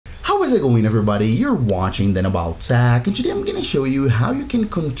How is it going, everybody? You're watching Then About Tech, and today I'm going to show you how you can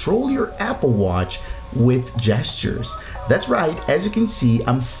control your Apple Watch with gestures. That's right, as you can see,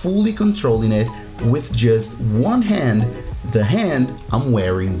 I'm fully controlling it with just one hand, the hand I'm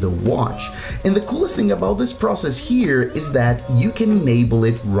wearing the watch. And the coolest thing about this process here is that you can enable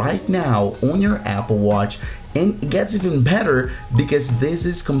it right now on your Apple Watch, and it gets even better because this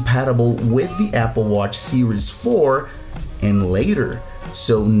is compatible with the Apple Watch Series 4 and later.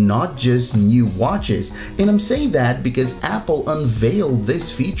 So not just new watches. And I'm saying that because Apple unveiled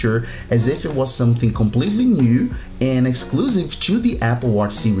this feature as if it was something completely new and exclusive to the Apple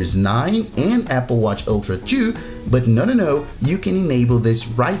Watch Series 9 and Apple Watch Ultra 2. But no, you can enable this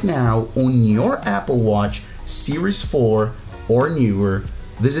right now on your Apple Watch Series 4 or newer.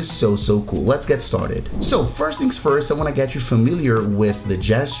 This is so cool. Let's get started. So first things first, I want to get you familiar with the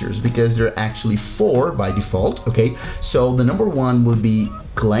gestures because there are actually 4 by default, okay? So the number 1 will be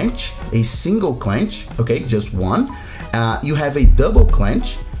clench, a single clench, okay, just one. You have a double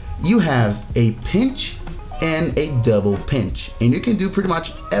clench, you have a pinch, and a double pinch. And you can do pretty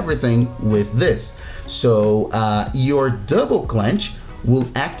much everything with this. So your double clench will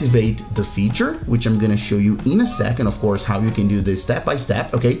activate the feature, which I'm gonna show you in a second, of course, how you can do this step by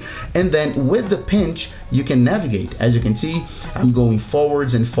step, okay? And then with the pinch, you can navigate. As you can see, I'm going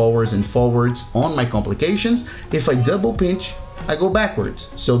forwards and forwards and forwards on my complications. If I double pinch, I go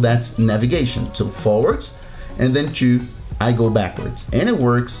backwards. So that's navigation. So forwards, and then I go backwards, and it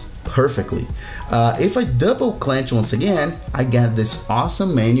works perfectly. If I double clench once again, I get this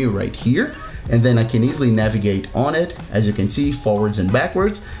awesome menu right here. And then I can easily navigate on it, as you can see, forwards and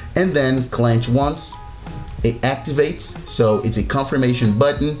backwards, and then clench once, it activates, so it's a confirmation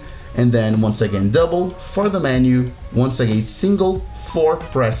button, and then once again double for the menu, once again single for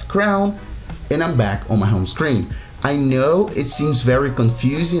press crown, and I'm back on my home screen. I know it seems very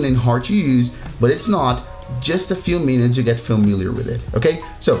confusing and hard to use, but it's not. Just a few minutes to get familiar with it, okay?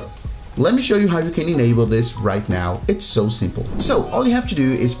 So let me show you how you can enable this right now. It's so simple. So all you have to do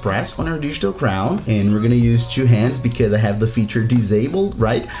is press on our digital crown, and we're gonna use 2 hands because I have the feature disabled,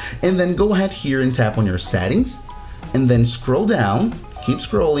 right? And then go ahead here and tap on your settings, and then scroll down, keep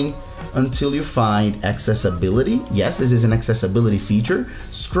scrolling until you find accessibility. Yes, this is an accessibility feature.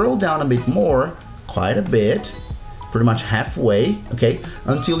 Scroll down a bit more, quite a bit, pretty much halfway, okay?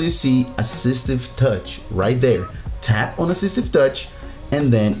 Until you see assistive touch right there. Tap on assistive touch, and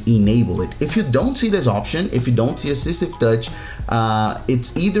then enable it. If you don't see this option, if you don't see assistive touch,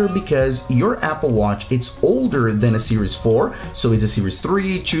 it's either because your Apple Watch, it's older than a Series 4, so it's a Series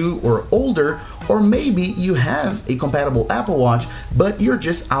 3, 2, or older, or maybe you have a compatible Apple Watch, but you're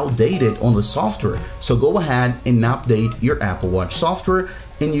just outdated on the software. So go ahead and update your Apple Watch software,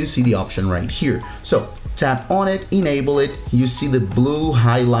 and you see the option right here. So tap on it, enable it, you see the blue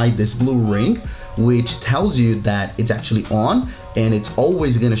highlight, this blue ring, which tells you that it's actually on, and it's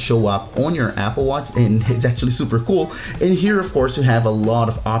always going to show up on your Apple Watch, and it's actually super cool. And here, of course, you have a lot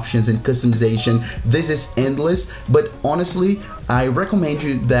of options and customization. This is endless, but honestly, I recommend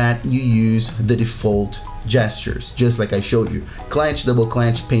you that you use the default gestures, just like I showed you. Clench, double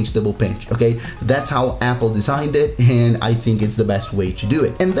clench, pinch, double pinch, okay? That's how Apple designed it, and I think it's the best way to do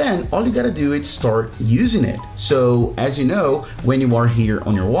it. And then all you gotta do is start using it. So as you know, when you are here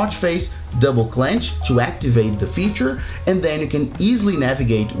on your watch face, double clench to activate the feature, and then you can easily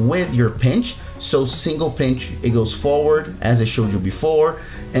navigate with your pinch. So single pinch, it goes forward, as I showed you before,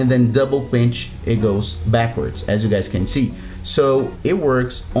 and then double pinch, it goes backwards, as you guys can see. So it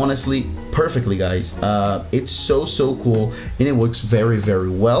works honestly perfectly, guys. It's so cool, and it works very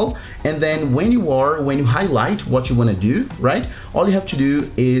well. And then when you highlight what you want to do, right, all you have to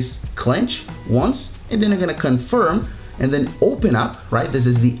do is clench once, and then you're gonna confirm, and then open up, right? This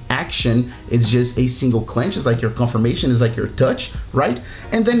is the action. It's just a single clench. It's like your confirmation, is like your touch, right?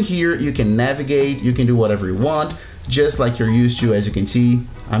 And then here you can navigate, you can do whatever you want, just like you're used to. As you can see,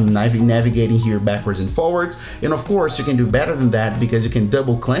 I'm navigating here backwards and forwards. And of course, you can do better than that because you can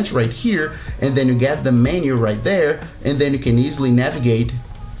double clench right here, and then you get the menu right there, and then you can easily navigate,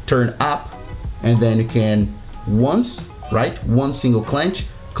 turn up, and then you can once, right? One single clench,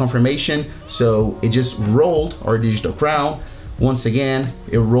 confirmation. So it just rolled our digital crown. Once again,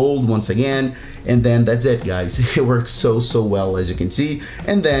 it rolled once again, and then that's it, guys. It works so well, as you can see.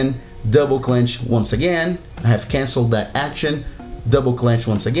 And then double clench once again. I have canceled that action. Double clench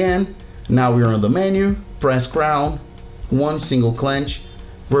once again. Now we're on the menu, press crown, one single clench,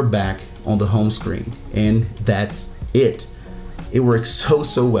 we're back on the home screen, and that's it. It works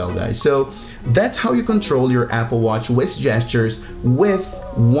so well, guys. So that's how you control your Apple Watch with gestures with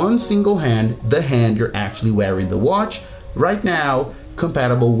one single hand, the hand you're actually wearing the watch. Right now,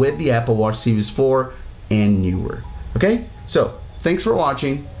 compatible with the Apple Watch Series 4 and newer. Okay, so thanks for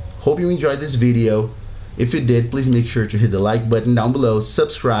watching. Hope you enjoyed this video. If you did, please make sure to hit the like button down below,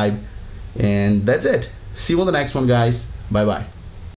 subscribe, and that's it. See you on the next one, guys. Bye bye.